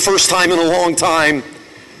me. It was the first time in a long time,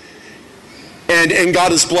 and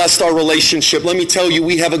God has blessed our relationship. Let me tell you,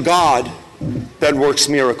 we have a God that works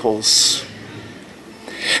miracles.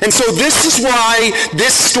 And so this is why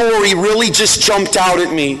this story really just jumped out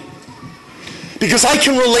at me. Because I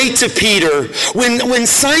can relate to Peter. When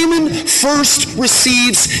Simon first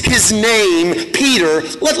receives his name, Peter,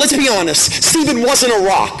 let's be honest, Stephen wasn't a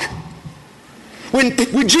rock.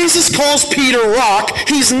 When Jesus calls Peter rock,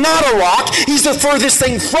 he's not a rock. He's the furthest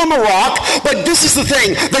thing from a rock. But this is the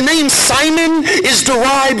thing. The name Simon is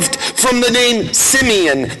derived from the name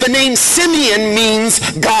Simeon. The name Simeon means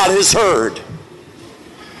God has heard.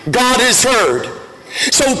 God has heard.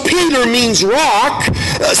 So Peter means rock,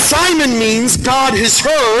 Simon means God has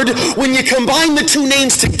heard. When you combine the 2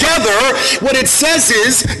 names together, what it says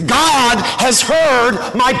is, God has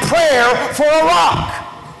heard my prayer for a rock.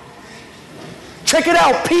 Check it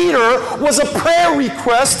out, Peter was a prayer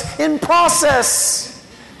request in process.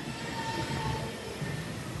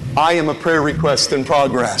 I am a prayer request in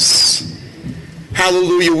progress.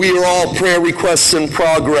 Hallelujah, we are all prayer requests in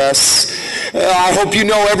progress. I hope you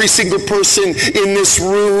know every single person in this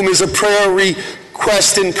room is a prayer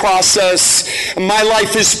request in process. My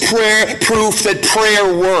life is proof that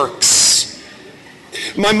prayer works.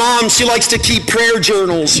 My mom, she likes to keep prayer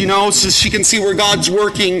journals, you know, so she can see where God's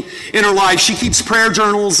working in her life. She keeps prayer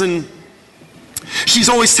journals, and she's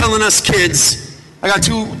always telling us kids, I got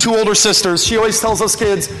two older sisters. She always tells us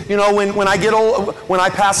kids, you know, when I get old, when I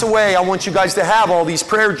pass away, I want you guys to have all these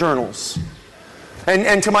prayer journals.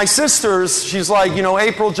 And to my sisters, she's like, you know,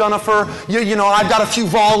 April, Jennifer, you know, I've got a few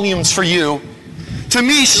volumes for you. To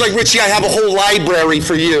me, she's like, Richie, I have a whole library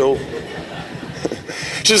for you.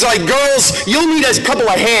 She's like, girls, you'll need a couple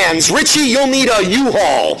of hands. Richie, you'll need a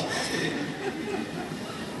U-Haul.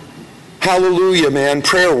 Hallelujah, man.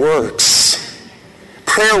 Prayer works.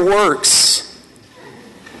 Prayer works.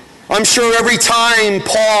 I'm sure every time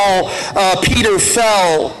Peter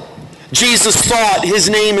fell, Jesus thought his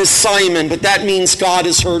name is Simon, but that means God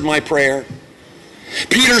has heard my prayer.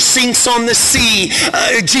 Peter sinks on the sea.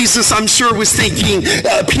 Jesus, I'm sure, was thinking,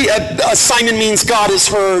 Simon means God has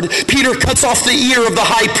heard. Peter cuts off the ear of the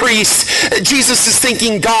high priest. Jesus is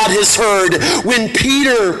thinking God has heard. When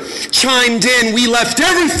Peter chimed in, we left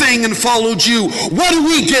everything and followed you. What do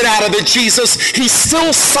we get out of it, Jesus? He's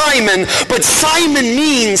still Simon, but Simon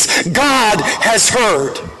means God has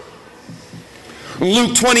heard.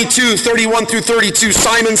 Luke 22, 31 through 32,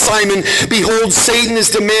 Simon, Simon, behold, Satan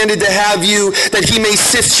has demanded to have you, that he may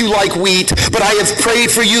sift you like wheat. But I have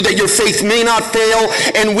prayed for you that your faith may not fail,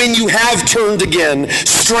 and when you have turned again,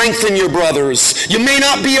 strengthen your brothers. You may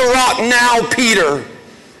not be a rock now, Peter,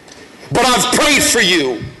 but I've prayed for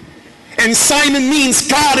you. And Simon means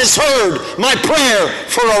God has heard my prayer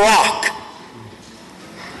for a rock.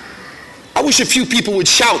 I wish a few people would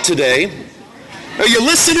shout today. Are you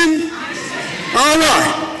listening? All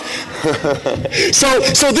right.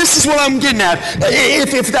 So this is what I'm getting at.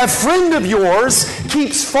 If that friend of yours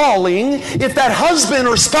keeps falling, if that husband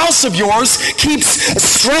or spouse of yours keeps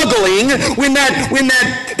struggling, when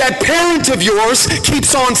that parent of yours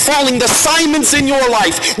keeps on falling, the Simons in your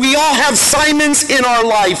life, we all have Simons in our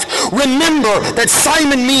life. Remember that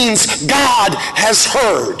Simon means God has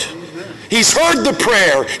heard. He's heard the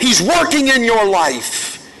prayer. He's working in your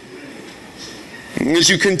life. And as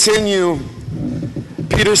you continue,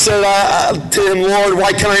 Peter said to him, Lord,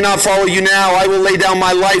 why can I not follow you now? I will lay down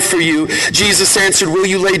my life for you. Jesus answered, will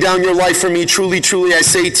you lay down your life for me? Truly, truly, I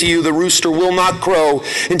say to you, the rooster will not crow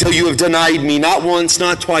until you have denied me, not once,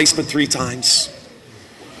 not twice, but 3 times.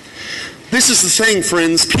 This is the thing,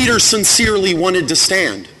 friends. Peter sincerely wanted to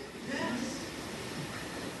stand.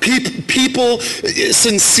 People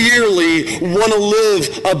sincerely want to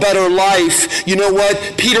live a better life. You know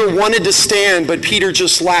what? Peter wanted to stand, but Peter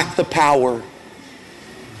just lacked the power.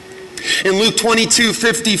 In Luke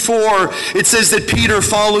 22:54, it says that Peter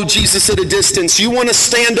followed Jesus at a distance. You want to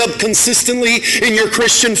stand up consistently in your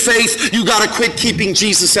Christian faith, you got to quit keeping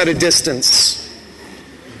Jesus at a distance.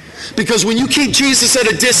 Because when you keep Jesus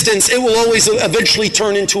at a distance, it will always eventually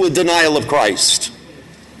turn into a denial of Christ.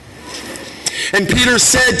 And Peter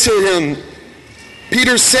said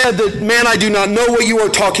that, man, I do not know what you are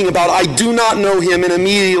talking about. I do not know him. And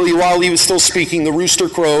immediately while he was still speaking, the rooster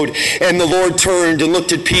crowed, and the Lord turned and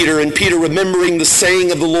looked at Peter. And Peter, remembering the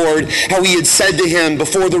saying of the Lord, how he had said to him,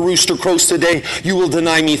 before the rooster crows today, you will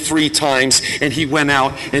deny me 3 times. And he went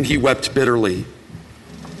out and he wept bitterly.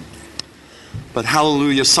 But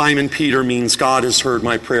hallelujah, Simon Peter means God has heard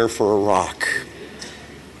my prayer for a rock.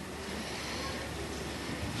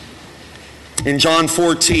 In John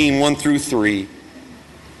 14, 1 through 3,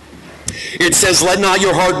 it says, let not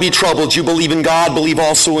your heart be troubled. You believe in God, believe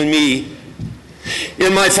also in me.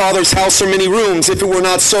 In my Father's house are many rooms. If it were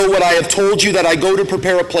not so, would I have told you that I go to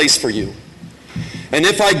prepare a place for you? And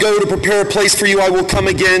if I go to prepare a place for you, I will come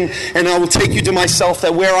again, and I will take you to myself,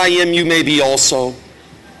 that where I am, you may be also.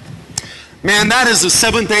 Man, that is a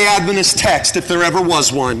Seventh-day Adventist text, if there ever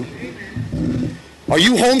was one. Are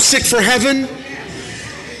you homesick for heaven?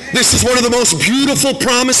 This is one of the most beautiful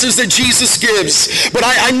promises that Jesus gives. But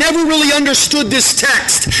I never really understood this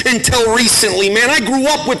text until recently. Man, I grew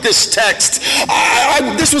up with this text.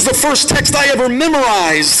 This was the first text I ever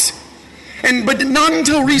memorized. But not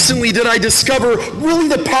until recently did I discover really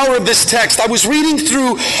the power of this text. I was reading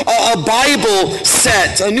through a Bible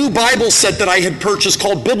set, a new Bible set that I had purchased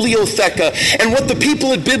called Bibliotheca. And what the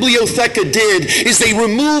people at Bibliotheca did is they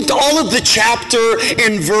removed all of the chapter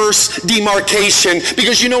and verse demarcation.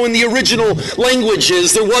 Because, you know, in the original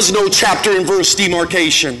languages, there was no chapter and verse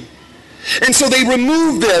demarcation. And so they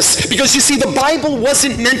removed this because, you see, the Bible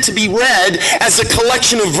wasn't meant to be read as a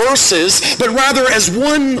collection of verses, but rather as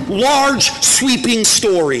one large, sweeping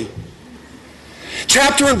story.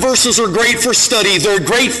 Chapter and verses are great for study. They're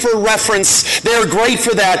great for reference. They're great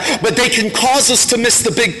for that. But they can cause us to miss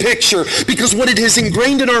the big picture, because what it is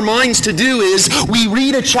ingrained in our minds to do is we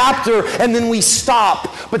read a chapter and then we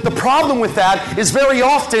stop. But the problem with that is very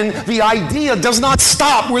often the idea does not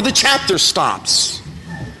stop where the chapter stops.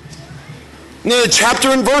 The chapter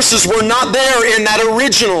and verses were not there in that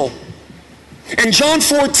original. And John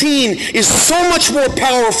 14 is so much more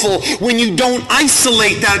powerful when you don't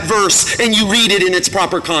isolate that verse and you read it in its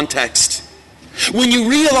proper context. When you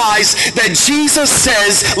realize that Jesus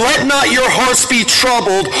says, let not your hearts be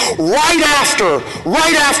troubled, right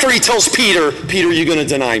after he tells Peter, Peter, you're going to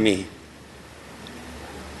deny me.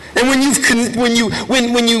 And when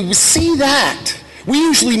you see that, we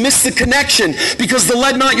usually miss the connection, because the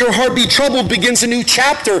let not your heart be troubled begins a new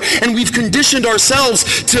chapter, and we've conditioned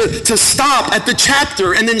ourselves to stop at the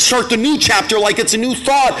chapter and then start the new chapter like it's a new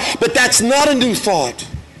thought. But that's not a new thought.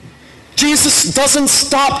 Jesus doesn't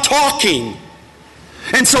stop talking.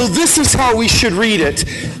 And so this is how we should read it.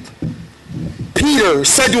 Peter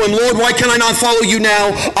said to him, Lord, why can I not follow you now?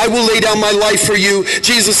 I will lay down my life for you.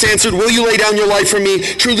 Jesus answered, will you lay down your life for me?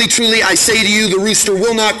 Truly, truly, I say to you, the rooster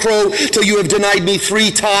will not crow till you have denied me 3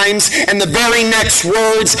 times. And the very next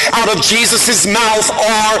words out of Jesus' mouth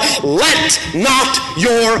are, let not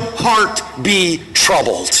your heart be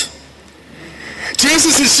troubled.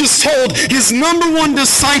 Jesus has just told his number 1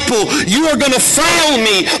 disciple, you are going to fail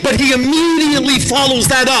me. But he immediately follows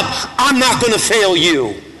that up, I'm not going to fail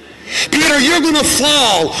you. Peter, you're going to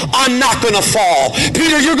fall. I'm not going to fall.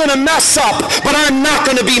 Peter, you're going to mess up, but I'm not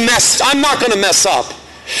going to mess up.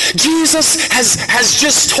 Jesus has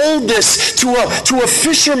just told this to a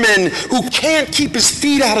fisherman who can't keep his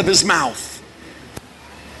feet out of his mouth.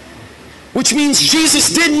 Which means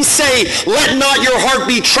Jesus didn't say, let not your heart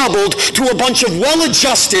be troubled, to a bunch of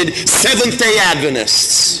well-adjusted Seventh-day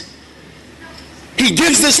Adventists. He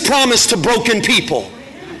gives this promise to broken people.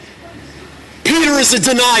 Peter is a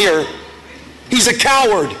denier. He's a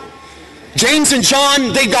coward. James and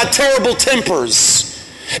John, they got terrible tempers.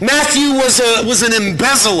 Matthew was an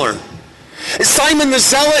embezzler. Simon the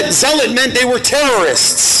zealot meant they were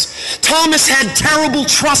terrorists. Thomas had terrible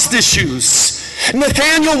trust issues.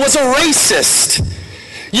 Nathaniel was a racist.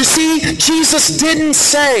 You see, Jesus didn't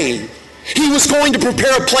say he was going to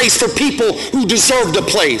prepare a place for people who deserved a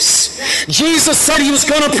place. Jesus said he was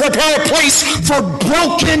going to prepare a place for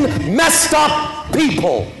broken, messed up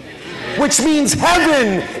people, which means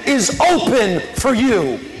heaven is open for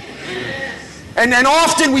you. And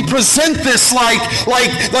often we present this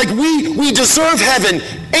like we deserve heaven.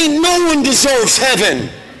 Ain't no one deserves heaven.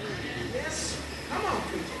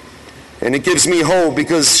 And it gives me hope,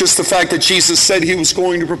 because just the fact that Jesus said he was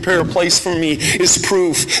going to prepare a place for me is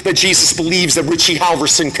proof that Jesus believes that Richie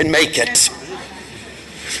Halverson can make it.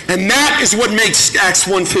 And that is what makes Acts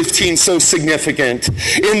 1:15 so significant.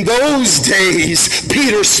 In those days,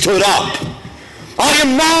 Peter stood up. I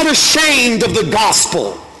am not ashamed of the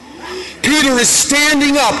gospel. Peter is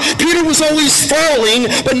standing up. Peter was always falling,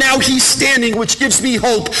 but now he's standing, which gives me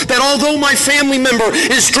hope that although my family member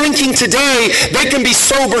is drinking today, they can be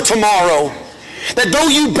sober tomorrow. That though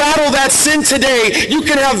you battle that sin today, you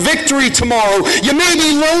can have victory tomorrow. You may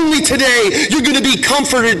be lonely today, you're going to be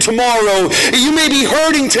comforted tomorrow. You may be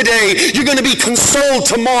hurting today, you're going to be consoled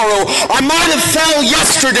tomorrow. I might have fell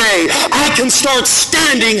yesterday, I can start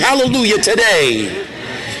standing, hallelujah, today.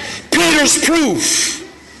 Peter's proof.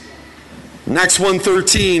 In Acts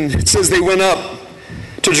 1:13, it says they went up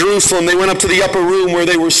to Jerusalem. They went up to the upper room where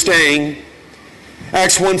they were staying.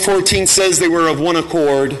 Acts 1:14 says they were of one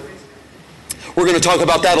accord. We're going to talk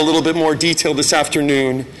about that a little bit more detail this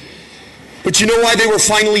afternoon. But you know why they were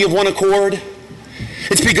finally of one accord?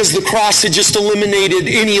 It's because the cross had just eliminated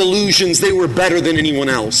any illusions they were better than anyone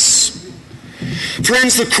else.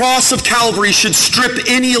 Friends, the cross of Calvary should strip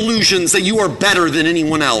any illusions that you are better than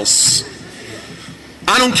anyone else.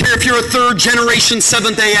 I don't care if you're a 3rd generation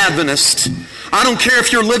Seventh-day Adventist. I don't care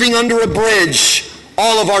if you're living under a bridge.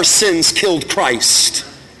 All of our sins killed Christ.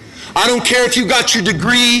 I don't care if you got your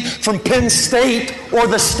degree from Penn State or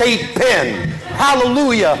the state pen.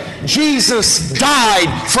 Hallelujah. Jesus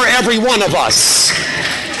died for every one of us.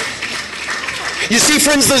 You see,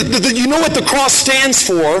 friends, you know what the cross stands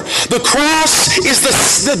for? The cross is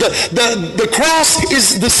the cross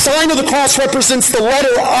is the sign of the cross represents the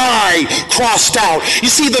letter I crossed out. You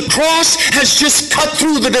see, the cross has just cut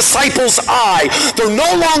through the disciples' eye. They're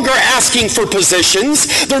no longer asking for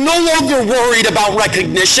positions. They're no longer worried about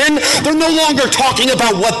recognition. They're no longer talking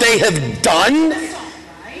about what they have done.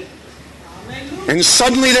 And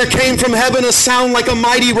suddenly there came from heaven a sound like a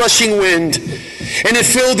mighty rushing wind. And it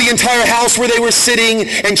filled the entire house where they were sitting.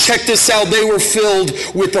 And check this out, they were filled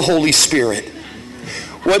with the Holy Spirit.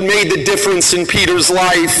 What made the difference in Peter's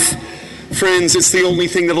life? Friends, it's the only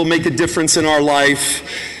thing that will make a difference in our life.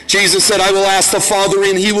 Jesus said, I will ask the Father,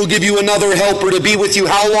 and he will give you another helper to be with you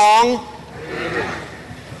how long?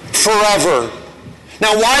 Forever.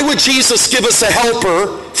 Now, why would Jesus give us a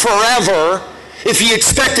helper forever if he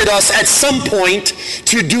expected us at some point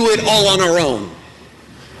to do it all on our own?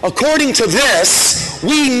 According to this,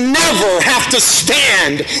 we never have to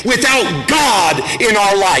stand without God in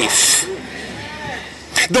our life.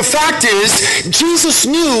 The fact is, Jesus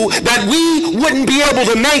knew that we wouldn't be able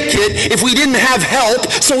to make it if we didn't have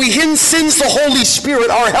help, so he sends the Holy Spirit,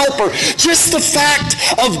 our helper. Just the fact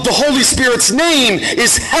of the Holy Spirit's name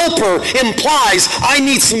is helper implies I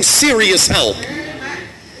need some serious help.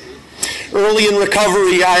 Early in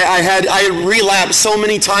recovery, I had relapsed so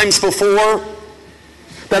many times before.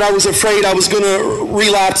 that I was afraid I was going to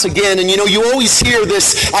relapse again. And you always hear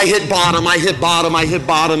this, I hit bottom, I hit bottom, I hit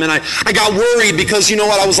bottom. And I got worried because you know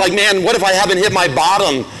what? I was like, man, what if I haven't hit my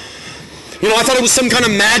bottom? I thought it was some kind of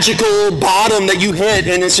magical bottom that you hit,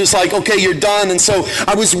 and it's just like, okay, you're done. And so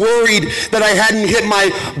I was worried that I hadn't hit my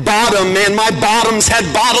bottom. Man, my bottoms had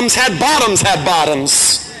bottoms, had bottoms, had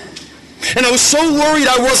bottoms. And I was so worried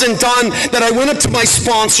I wasn't done that I went up to my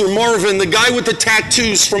sponsor, Marvin, the guy with the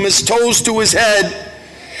tattoos from his toes to his head,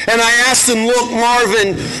 and I asked him, look,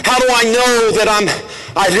 Marvin, how do I know that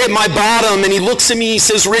I've hit my bottom? And he looks at me, he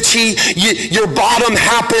says, Richie, your bottom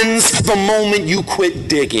happens the moment you quit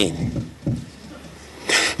digging.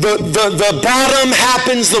 The bottom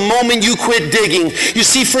happens the moment you quit digging. You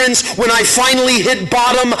see, friends, when I finally hit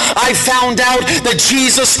bottom, I found out that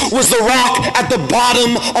Jesus was the rock at the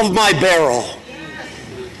bottom of my barrel.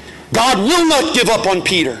 God will not give up on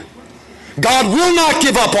Peter. God will not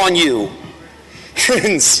give up on you.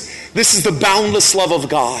 Friends, this is the boundless love of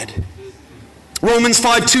God. Romans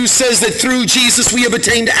 5:2 says that through Jesus we have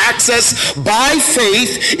attained access by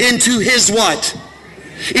faith into his what?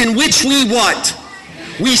 In which we what?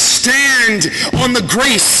 We stand on the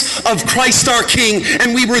grace of Christ our King,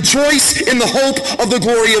 and we rejoice in the hope of the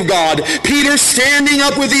glory of God. Peter, standing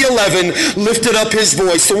up with the 11, lifted up his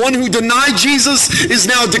voice. The one who denied Jesus is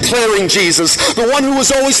now declaring Jesus. The one who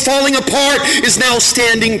was always falling apart is now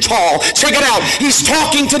standing tall. Check it out. He's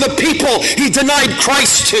talking to the people he denied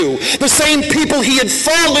Christ to. The same people he had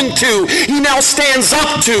fallen to, he now stands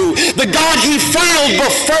up to. The God he failed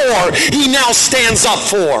before, he now stands up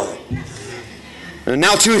for. And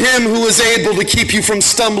now to him who is able to keep you from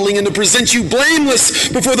stumbling and to present you blameless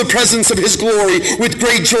before the presence of his glory with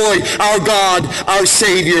great joy, our God, our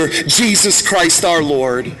Savior, Jesus Christ our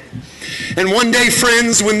Lord. And one day,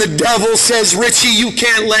 friends, when the devil says, Richie, you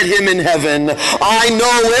can't let him in heaven. I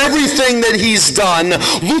know everything that he's done.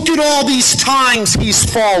 Look at all these times he's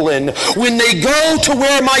fallen. When they go to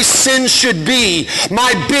where my sin should be,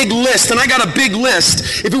 my big list, and I got a big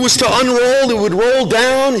list. If it was to unroll, it would roll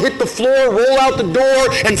down, hit the floor, roll out the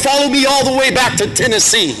door, and follow me all the way back to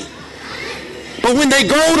Tennessee. But when they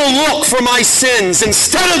go to look for my sins,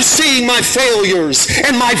 instead of seeing my failures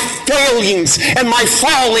and my failings and my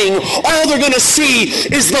falling, all they're going to see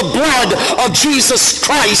is the blood of Jesus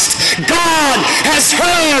Christ. God has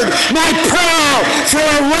heard my prayer for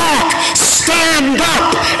a rock. Stand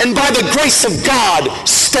up, and by the grace of God,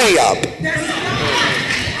 stay up.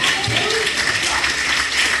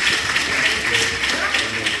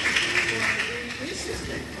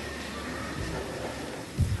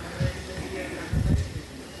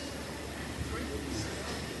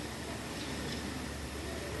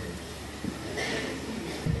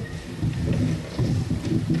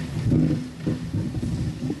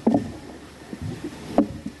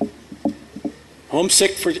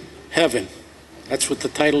 Homesick for Heaven. That's what the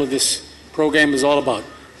title of this program is all about.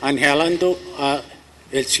 Anhelando a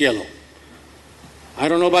el cielo. I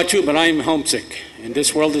don't know about you, but I am homesick, and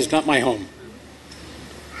this world is not my home.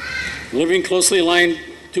 Living closely aligned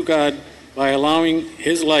to God by allowing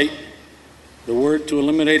his light, the word, to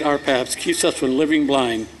illuminate our paths, keeps us from living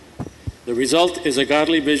blind. The result is a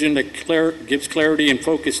godly vision that gives clarity and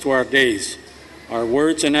focus to our days. Our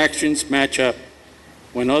words and actions match up.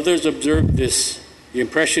 When others observe this, the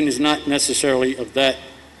impression is not necessarily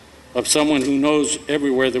of someone who knows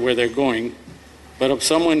everywhere where they're going, but of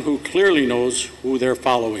someone who clearly knows who they're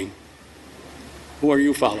following. Who are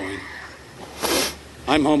you following?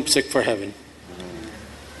 I'm homesick for heaven.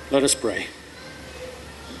 Let us pray.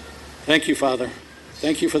 Thank you, Father.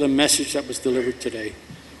 Thank you for the message that was delivered today.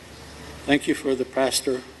 Thank you for the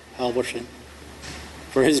pastor, Halverson,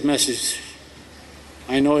 for his message.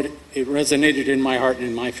 I know it resonated in my heart and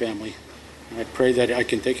in my family. I pray that I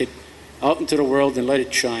can take it out into the world and let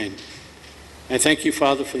it shine. I thank you,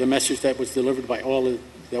 Father, for the message that was delivered by all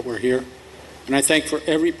that were here. And I thank for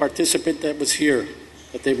every participant that was here,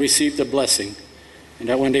 that they received a blessing. And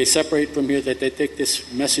that when they separate from here, that they take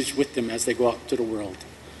this message with them as they go out to the world.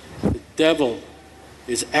 The devil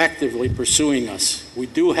is actively pursuing us. We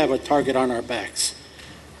do have a target on our backs.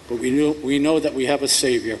 But we know that we have a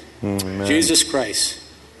Savior, Amen. Jesus Christ,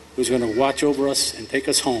 who's going to watch over us and take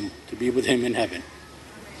us home to be with him in heaven.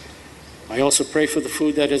 I also pray for the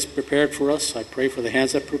food that is prepared for us. I pray for the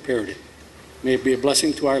hands that prepared it. May it be a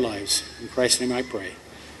blessing to our lives. In Christ's name I pray.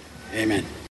 Amen.